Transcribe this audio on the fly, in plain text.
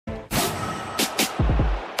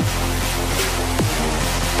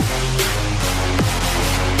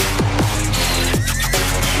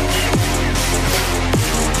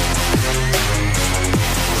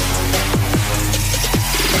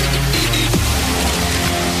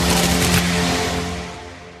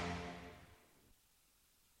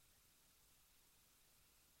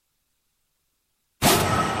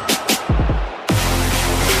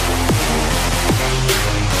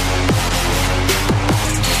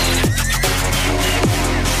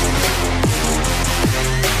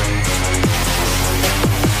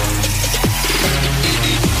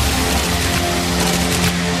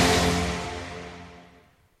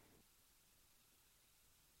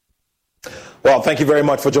Well, thank you very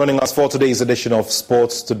much for joining us for today's edition of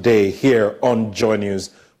Sports Today here on Joy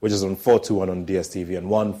News, which is on 421 on DSTV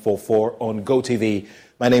and 144 on GoTV.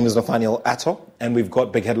 My name is Nathaniel Atto, and we've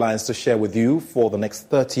got big headlines to share with you for the next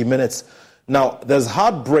 30 minutes. Now, there's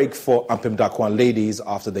heartbreak for Ampem Darkwan ladies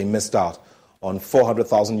after they missed out on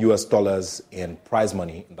 $400,000 in prize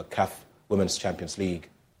money in the CAF Women's Champions League.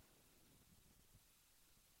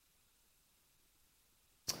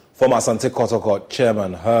 Former Asante Kotoko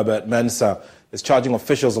chairman Herbert Mensah is charging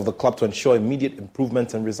officials of the club to ensure immediate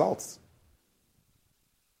improvement in results.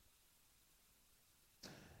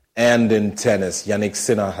 And in tennis, Yannick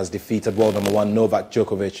Sinner has defeated world number 1 Novak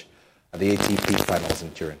Djokovic at the ATP Finals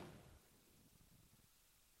in Turin.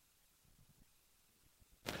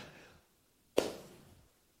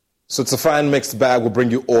 So it's a fine mixed bag. We'll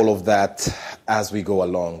bring you all of that as we go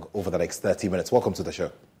along over the next 30 minutes. Welcome to the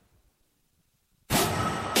show.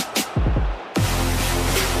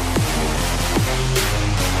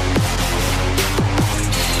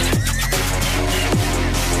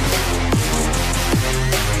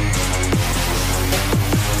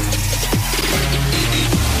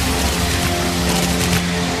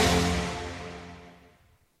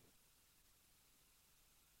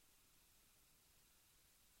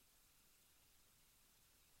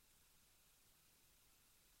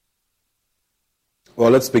 Well,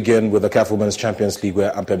 let's begin with the CAF Women's Champions League,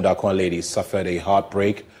 where Ampem Darkwan ladies suffered a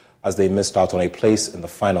heartbreak as they missed out on a place in the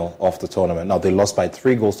final of the tournament. Now, they lost by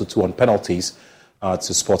 3-2 on penalties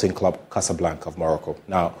to Sporting Club Casablanca of Morocco.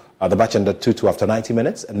 Now, the match ended 2-2 after 90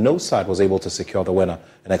 minutes, and no side was able to secure the winner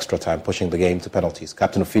in extra time, pushing the game to penalties.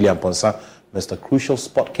 Captain Ophelia Mponsa missed a crucial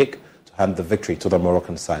spot kick to hand the victory to the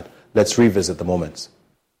Moroccan side. Let's revisit the moments.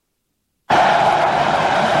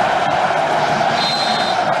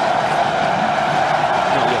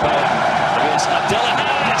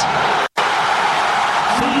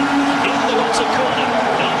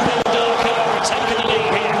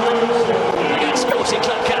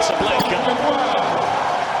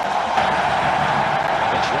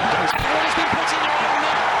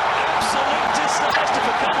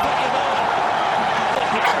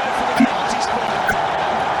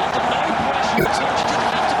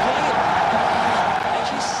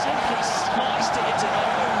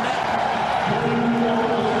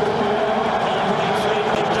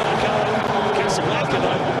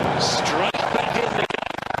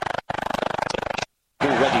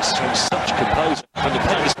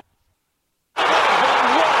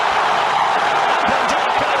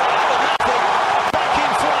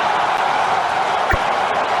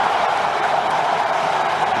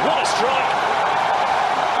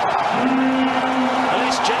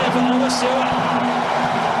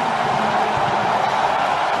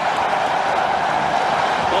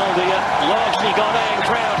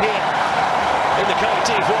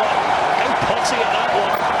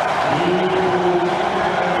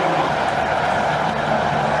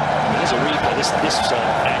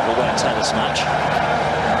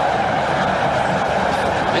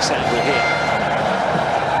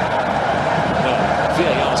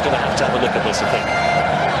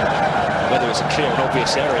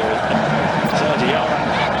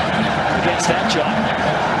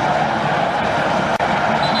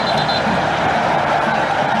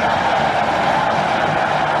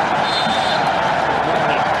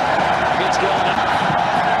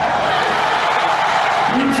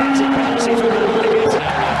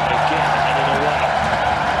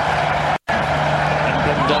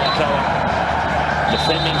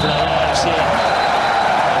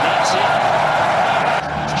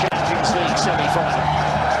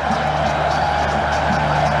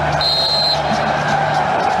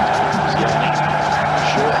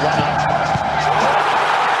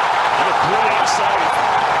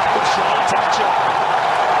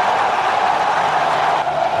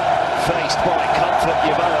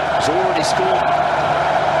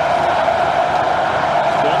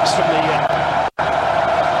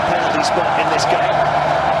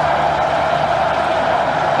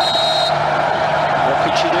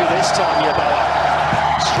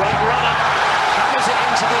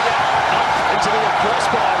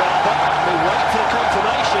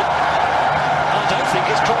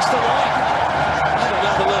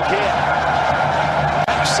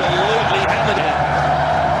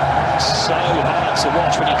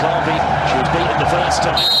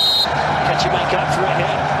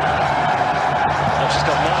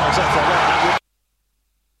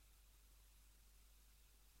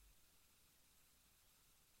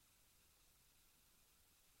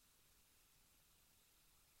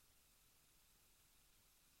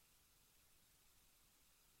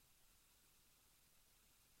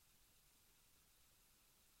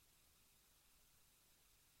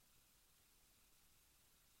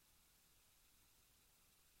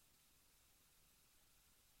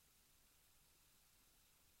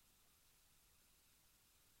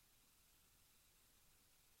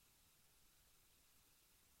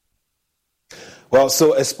 Well,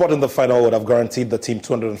 so a spot in the final would have guaranteed the team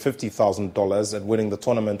 $250,000, and winning the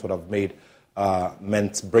tournament would have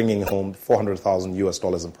meant bringing home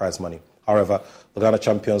 $400,000 in prize money. However, the Ghana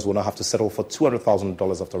champions will now have to settle for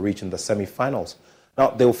 $200,000 after reaching the semi-finals. Now,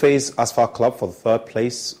 they will face Asfar Club for the third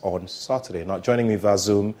place on Saturday. Now, joining me via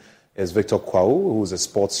Zoom is Victor Kwao, who is a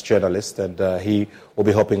sports journalist, and he will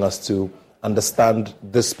be helping us to understand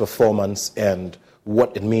this performance and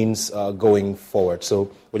what it means going forward.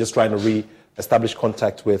 So we're just trying to re-establish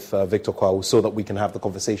contact with Victor Kwao so that we can have the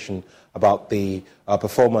conversation about the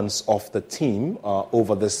performance of the team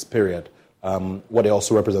over this period, what it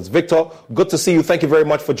also represents. Victor, good to see you. Thank you very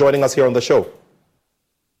much for joining us here on the show.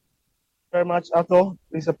 Very much, Arthur.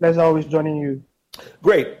 It's a pleasure always joining you.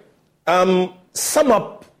 Great. Sum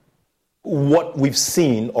up what we've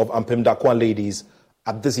seen of Ampem Darkwa ladies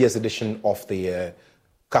at this year's edition of the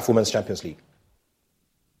CAF Women's Champions League.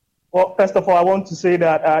 Well, first of all, I want to say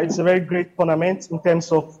that it's a very great tournament in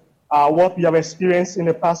terms of what we have experienced in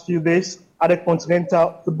the past few days at the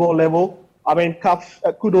continental football level. I mean, CAF,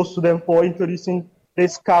 kudos to them for introducing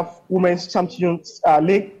this CAF Women's Champions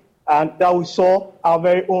League, and that we saw our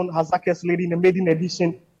very own Hazakes lady in the maiden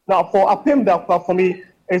edition. Now, for Ampem Darkwa, for me,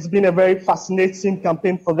 it's been a very fascinating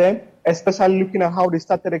campaign for them, especially looking at how they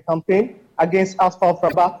started the campaign against Asfar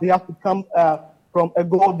Rabat. They have to come from a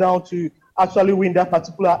goal down to actually win that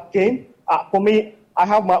particular game. For me, I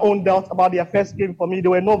have my own doubts about their first game. For me, they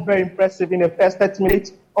were not very impressive in the first 30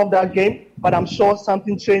 minutes of that game, but I'm sure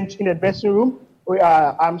something changed in the dressing room.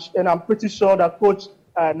 I'm pretty sure that Coach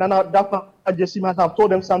Nana Dafa Jessie must have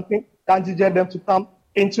told them something that encouraged them to come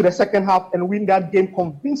into the second half and win that game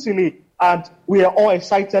convincingly. And we are all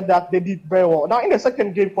excited that they did very well. Now, in the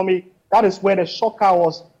second game, for me, that is where the shocker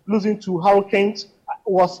was. Losing to Hurricanes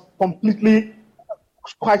was completely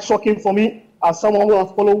quite shocking for me as someone who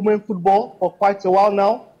has followed women football for quite a while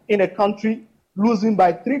now in the country. Losing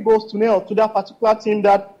by 3-0 to that particular team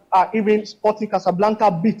that even Sporting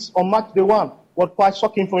Casablanca beat on match day one was quite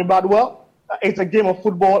shocking for me. But, well, it's a game of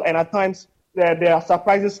football, and at times there are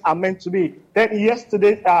surprises are meant to be. Then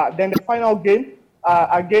yesterday, then the final game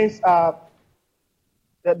against the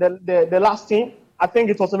last team, I think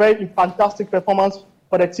it was a very fantastic performance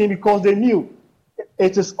for the team because they knew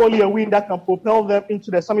it is only a win that can propel them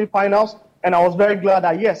into the semi-finals. And I was very glad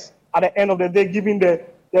that, yes, at the end of the day, given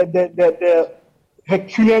the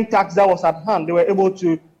Herculean task that was at hand, they were able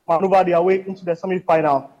to maneuver their way into the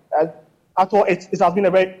semi-final. I thought it has been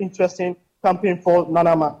a very interesting campaign for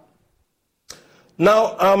Nanama.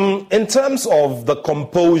 Now, in terms of the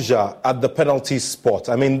composure at the penalty spot,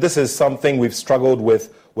 I mean, this is something we've struggled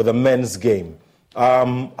with the men's game.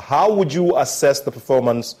 How would you assess the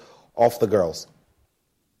performance of the girls?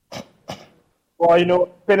 Well,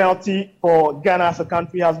 penalty for Ghana as a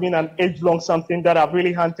country has been an age-long something that have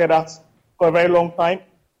really hunted us for a very long time.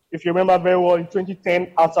 If you remember very well, in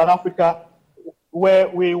 2010, at South Africa, where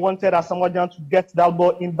we wanted Asamoah Gyan to get that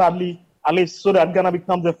ball in badly, at least so that Ghana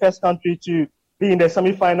becomes the first country to be in the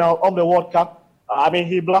semi-final of the World Cup. I mean,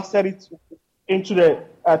 he blasted it into the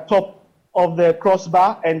top of the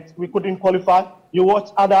crossbar, and we couldn't qualify. You watch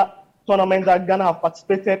other tournaments that Ghana have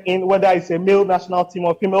participated in, whether it's a male national team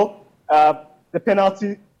or female, the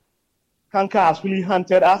penalty canker has really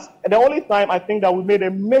hunted us. And the only time I think that we made a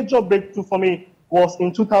major breakthrough for me was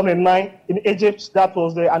in 2009 in Egypt. That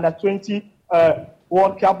was the Under-20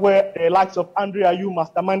 World Cup, where the likes of Andre Ayew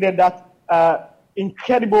masterminded that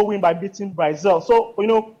incredible win by beating Brazil. So,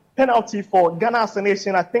 penalty for Ghana as a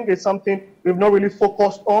nation, I think it's something we've not really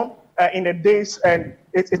focused on in the days, and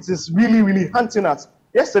it is really, really hunting us.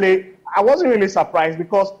 Yesterday, I wasn't really surprised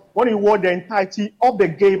because when you watch the entirety of the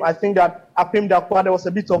game, I think that Ampem Darkwa, there was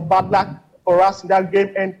a bit of bad luck for us in that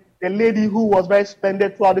game, and the lady who was very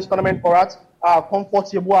splendid throughout this tournament for us,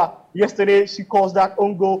 Comfort Yeboah, yesterday she caused that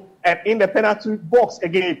own goal, and in the penalty box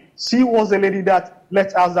again, she was the lady that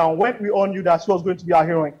let us down when we all knew that she was going to be our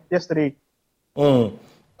heroine yesterday. For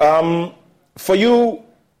you,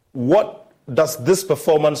 what does this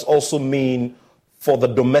performance also mean for the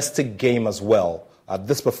domestic game as well?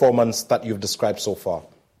 This performance that you've described so far?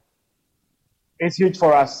 It's huge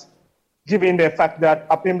for us, given the fact that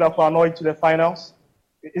Ampem Darkwa are not to the finals.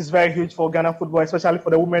 It's very huge for Ghana football, especially for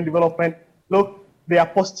the women development. Look, they are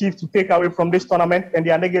positive to take away from this tournament, and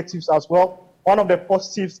there are negatives as well. One of the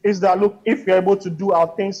positives is that, look, if we're able to do our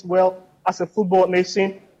things well as a football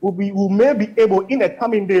nation, we may be able in the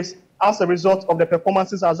coming days, as a result of the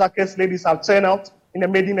performances our Zakes ladies have turned out in the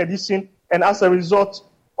maiden edition, and as a result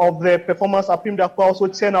of the performance Ampem Darkwa also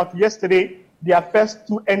turned out yesterday, their first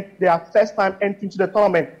time entering to the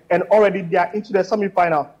tournament, and already they are into the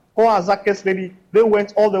semi-final. For our Zakes lady, they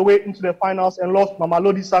went all the way into the finals and lost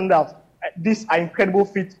Mamelodi Sundowns. these are incredible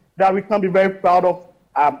feats that we can be very proud of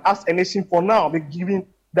as a nation for now, given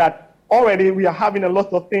that already we are having a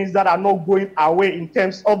lot of things that are not going our way in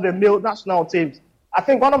terms of the male national teams. I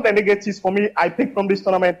think one of the negatives for me I pick from this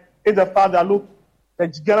tournament is the fact that, look, the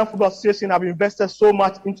Ghana Football Association have invested so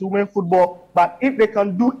much into women's football, but if they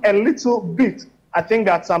can do a little bit, I think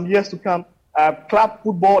that some years to come, club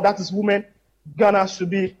football, that is women, Ghana should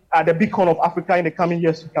be the beacon of Africa in the coming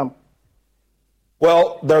years to come.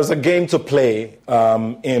 Well, there's a game to play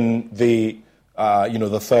in the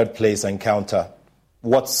the third place encounter.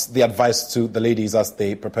 What's the advice to the ladies as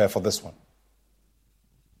they prepare for this one?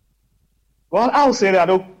 Well, I'll say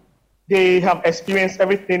that they have experienced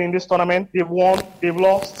everything in this tournament. They've won, they've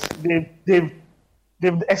lost, they've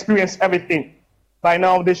experienced everything. By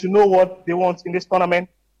now, they should know what they want in this tournament.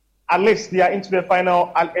 At least they are into the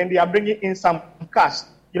final, and they are bringing in some cash.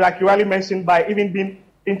 Like you already mentioned, by even being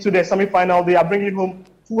into the semi-final, they are bringing home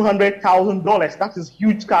 $200,000. That is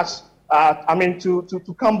huge cash.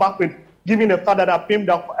 To come back with, given the fact that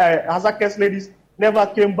Hazakes ladies never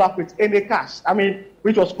came back with any cash.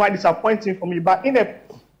 Which was quite disappointing for me. But in a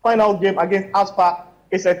final game against Aspa,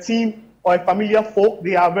 it's a team or a familiar foe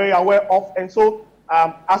they are very aware of. And so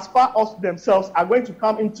Aspa us themselves are going to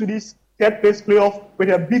come into this third place playoff with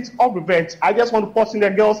a bit of revenge. I just want to caution the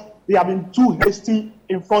girls. They have been too hasty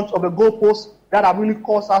in front of the goalpost. That have really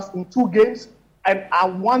cost us in 2 games.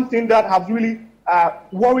 And one thing that has really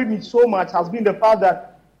worried me so much has been the fact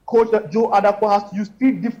that Coach Joe Adako has to use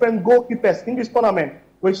 3 different goalkeepers in this tournament.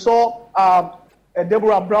 We saw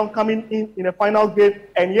Deborah Brown coming in a final game,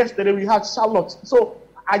 and yesterday we had Charlotte. So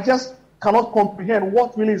I just cannot comprehend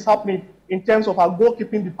what really is happening in terms of our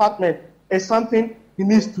goalkeeping department. It's something he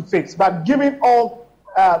needs to fix. But given all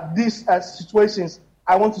these situations,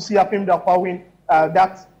 I want to see Apim Dakwa win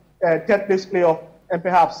that third place playoff and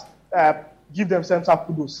perhaps give themselves some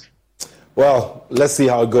kudos. Well, let's see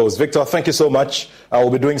how it goes. Victor, thank you so much. We'll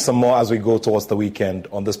be doing some more as we go towards the weekend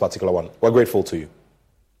on this particular one. We're grateful to you.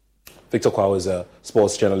 Victor Kwao is a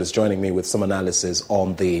sports journalist joining me with some analysis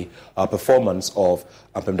on the performance of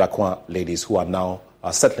Ampem Dakwa ladies who are now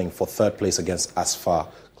settling for third place against Asfa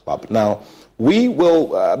Club. Now, we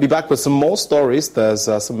will be back with some more stories. There's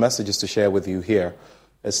some messages to share with you here.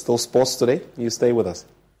 It's still sports today. You stay with us.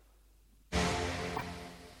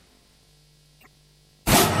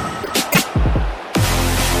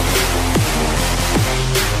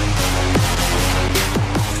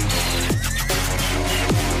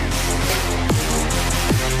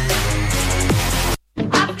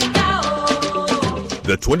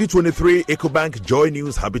 The 2023 EcoBank Joy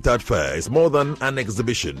News Habitat Fair is more than an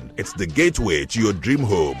exhibition. It's the gateway to your dream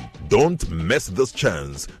home. Don't miss this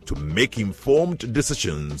chance to make informed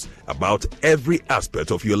decisions about every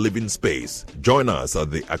aspect of your living space. Join us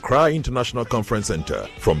at the Accra International Conference Center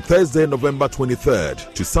from Thursday, November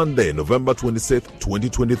 23rd to Sunday, November 26th,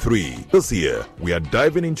 2023. This year, we are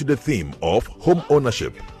diving into the theme of home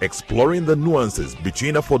ownership, exploring the nuances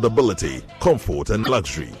between affordability, comfort, and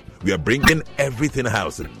luxury. We are bringing everything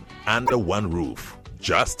housing under one roof,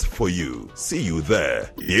 just for you. See you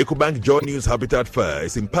there. The EcoBank Joy News Habitat Fair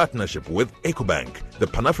is in partnership with EcoBank, the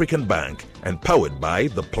Pan-African Bank, and powered by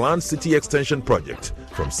the Planned City Extension Project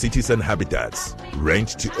from Cities and Habitats. Rent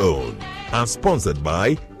to own. And sponsored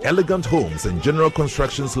by Elegant Homes and General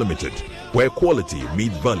Constructions Limited, where quality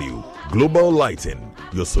meets value. Global Lighting,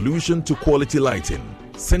 your solution to quality lighting.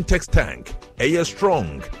 Syntex Tank, Air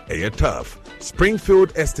Strong, Air Tough.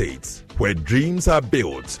 Springfield Estates, where dreams are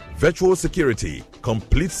built. Virtual security,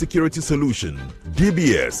 complete security solution.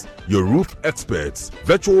 DBS, your roof experts.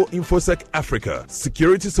 Virtual InfoSec Africa,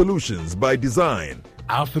 security solutions by design.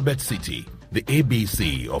 Alphabet City, the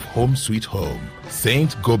ABC of Home Sweet Home.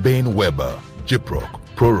 Saint Gobain Weber, Gyproc,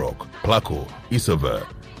 Proroc, Placo, Isover,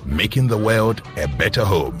 making the world a better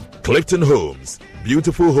home. Clifton Homes,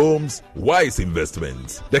 beautiful homes, wise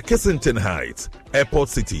investments. The Kensington Heights, Airport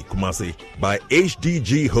City, Kumasi, by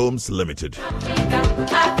HDG Homes Limited.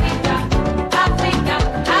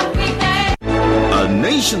 A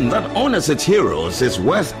nation that honors its heroes is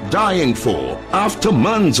worth dying for. After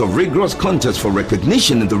months of rigorous contests for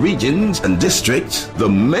recognition in the regions and districts, the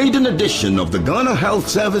maiden edition of the Ghana Health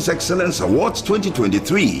Service Excellence Awards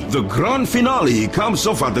 2023, the grand finale comes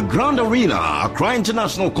off at the Grand Arena, Accra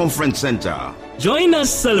International Conference Center. Join us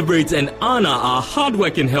celebrate and honor our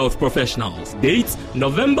hardworking health professionals. Date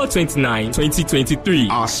November 29, 2023.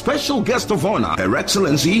 Our special guest of honor, Her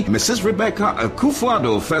Excellency Mrs. Rebecca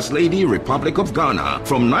Akufo-Addo, First Lady, Republic of Ghana.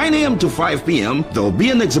 From 9 a.m. to 5 p.m., there will be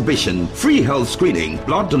an exhibition, free health screening,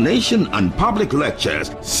 blood donation, and public lectures.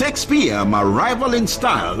 6 p.m., arrival in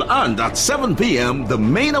style, and at 7 p.m., the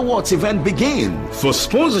main awards event begins. For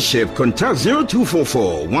sponsorship, contact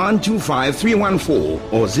 0244 125 314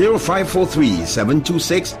 or 0543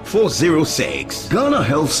 726 406. Ghana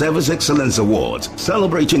Health Service Excellence Awards,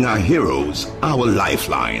 celebrating our heroes, our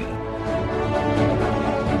lifeline.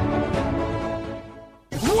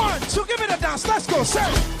 1, 2, give it a dance, let's go, say.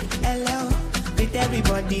 Hello, with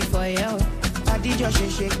everybody for you. Body just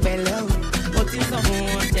shake bellow.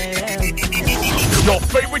 Your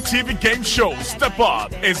favorite TV game show, Step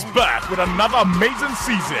Up, is back with another amazing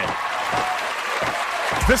season.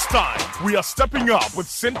 This time, we are stepping up with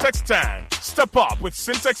Syntex Tank. Step Up with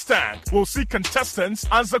Syntex Tank will see contestants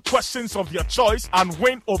answer questions of their choice and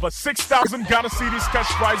win over 6,000 Ghana Cedis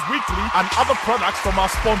cash prize weekly and other products from our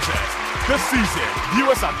sponsors. This season,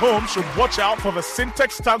 viewers at home should watch out for the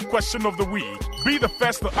Syntex Tank question of the week. Be the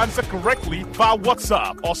first to answer correctly via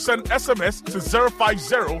WhatsApp or send SMS to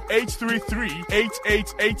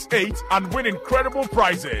 050-833-8888 and win incredible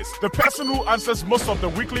prizes. The person who answers most of the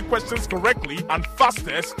weekly questions correctly and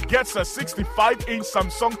fastest gets a 65-inch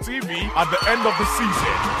Samsung TV at the end of the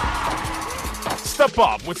season. Step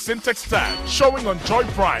Up with Syntex Tank, showing on Joy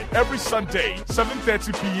Prime every Sunday,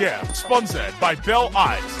 7:30 p.m. Sponsored by Bell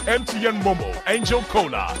Eyes, MTN Momo, Angel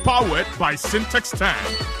Cola. Powered by Syntex Tank.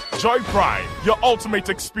 Joy Prime, your ultimate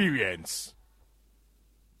experience.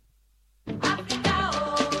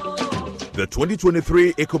 The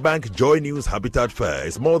 2023 EcoBank Joy News Habitat Fair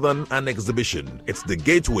is more than an exhibition. It's the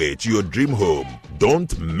gateway to your dream home.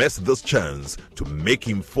 Don't miss this chance to make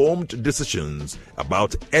informed decisions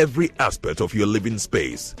about every aspect of your living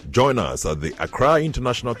space. Join us at the Accra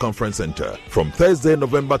International Conference Center from Thursday,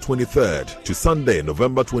 November 23rd to Sunday,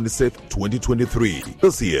 November 26th, 2023.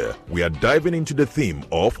 This year, we are diving into the theme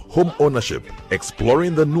of home ownership,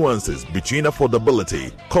 exploring the nuances between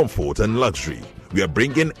affordability, comfort, and luxury. We are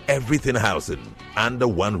bringing everything housing under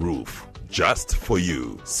one roof, just for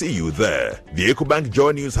you. See you there. The EcoBank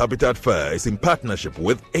Joy News Habitat Fair is in partnership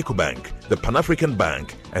with EcoBank, the Pan-African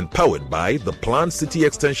Bank, and powered by the Planned City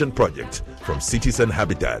Extension Project from Cities and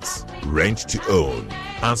Habitats. Rent to own.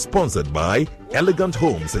 And sponsored by Elegant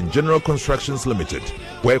Homes and General Constructions Limited,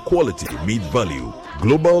 where quality meets value.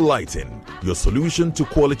 Global Lighting, your solution to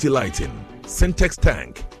quality lighting. Syntex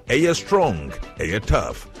Tank, Air Strong, Air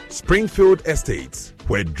Tough. Springfield Estates,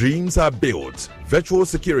 where dreams are built. Virtual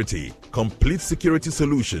Security, complete security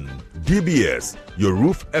solution. DBS, your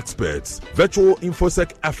roof experts. Virtual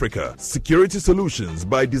InfoSec Africa, security solutions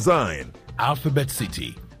by design. Alphabet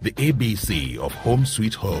City, the ABC of Home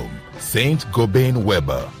Sweet Home. Saint Gobain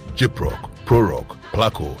Weber, Gyproc, Proroc,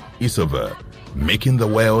 Placo, Isover. Making the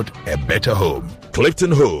world a better home.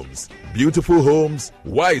 Clifton Homes, beautiful homes,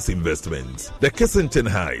 wise investments. The Kissington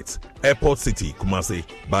Heights, Airport City, Kumasi,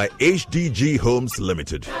 by HDG Homes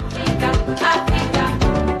Limited. Africa.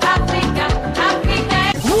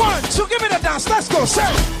 1, 2, give it a dance, let's go, say.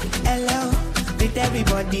 Hello, with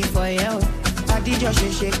everybody for you. Body just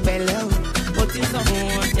shake bellow.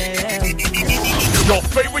 Your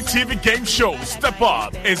favorite TV game show, Step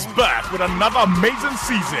Up, is back with another amazing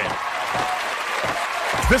season.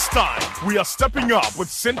 This time, we are stepping up with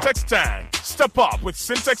Syntex Tank. Step Up with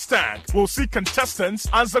Syntex Tank will see contestants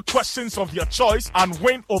answer questions of their choice and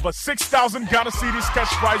win over 6,000 Ghana Cedis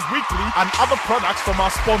cash prize weekly and other products from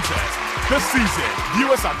our sponsors. This season,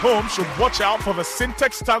 viewers at home should watch out for the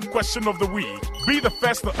Syntex Tank question of the week. Be the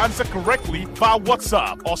first to answer correctly via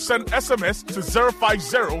WhatsApp or send SMS to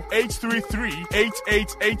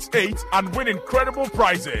 050-833-8888 and win incredible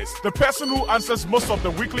prizes. The person who answers most of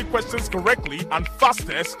the weekly questions correctly and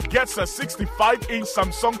fastest gets a 65-inch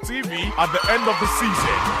Samsung TV at the end of the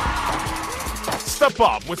season. Step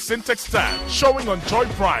Up with Syntex Tank, showing on Joy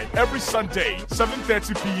Prime every Sunday,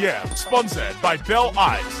 7:30 p.m. Sponsored by Bell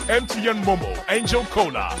Eyes, MTN Momo, Angel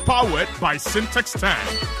Cola. Powered by Syntex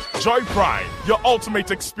Tank. Joy Prime, your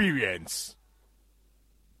ultimate experience.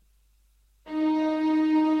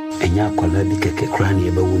 Enya kwala bi keke krani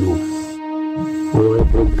ebe wunu. Wo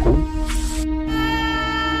bompo.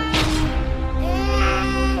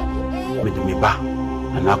 Me ba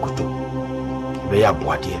anakoto. Be ya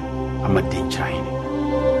boade ama denchaine.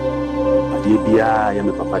 Ade bia ya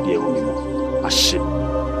me papa de ewo mi mo. Ahye.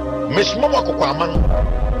 Meshimo wakokwa aman.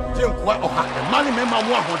 Tenkwa oha mani me ma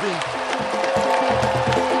mo ahoden.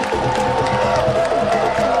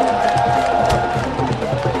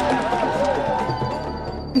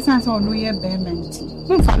 That's all no ye payment.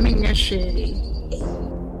 Who for me ye share.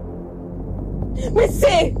 We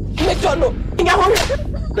say, me don't know. Inga home.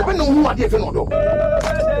 Depend on who are there for no.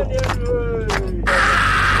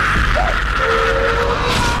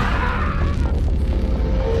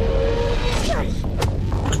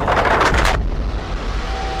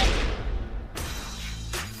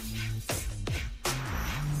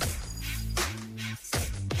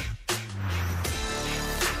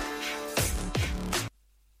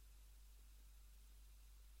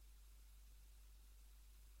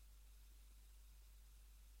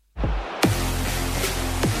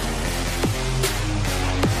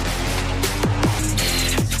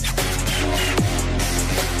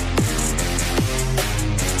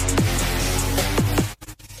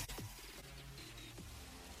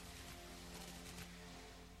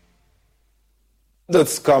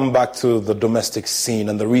 Let's come back to the domestic scene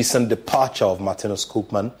and the recent departure of Martinus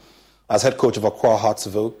Koopman as head coach of Accra Hearts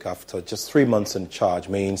of Oak after just 3 months in charge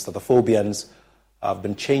means that the Phobians have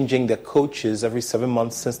been changing their coaches every 7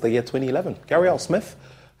 months since the year 2011. Gary L. Smith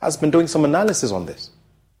has been doing some analysis on this.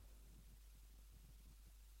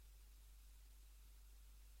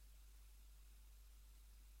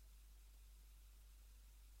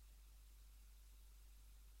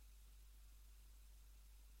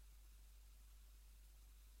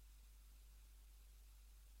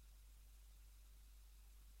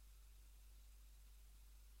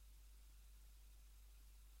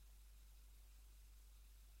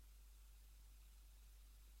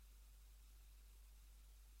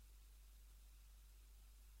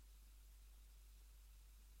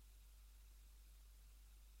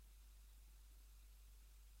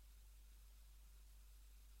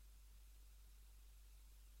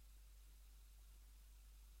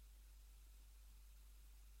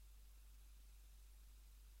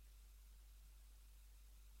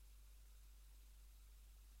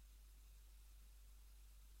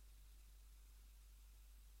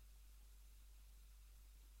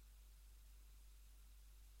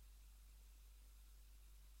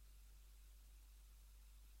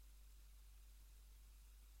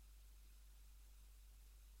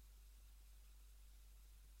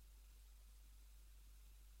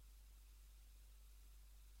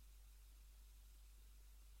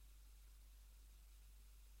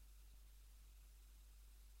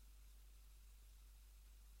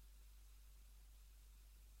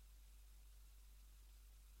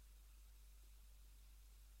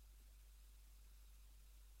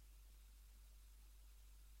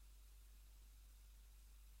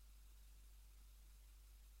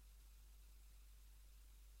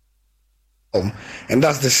 And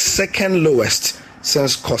that's the second lowest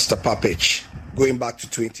since Costa Papic, going back to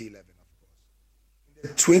 2011. In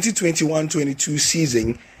the 2021-22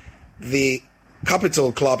 season, the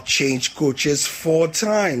Capital Club changed coaches 4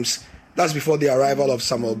 times. That's before the arrival of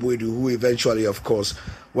Samuel Boadu, who eventually, of course,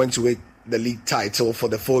 went to win the league title for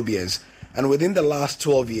the Phobians. And within the last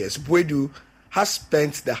 12 years, Boadu has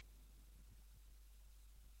spent the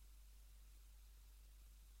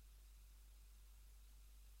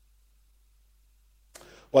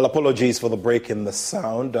Well, apologies for the break in the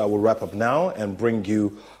sound. We'll wrap up now and bring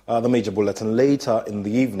you the major bulletin later in the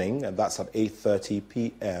evening, and that's at 8:30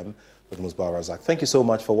 p.m. with Musbar Razak. Thank you so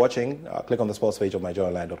much for watching. Click on the sports page of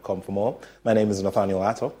myjoyonline.com for more. My name is Nathaniel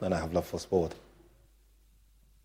Atto, and I have love for sport.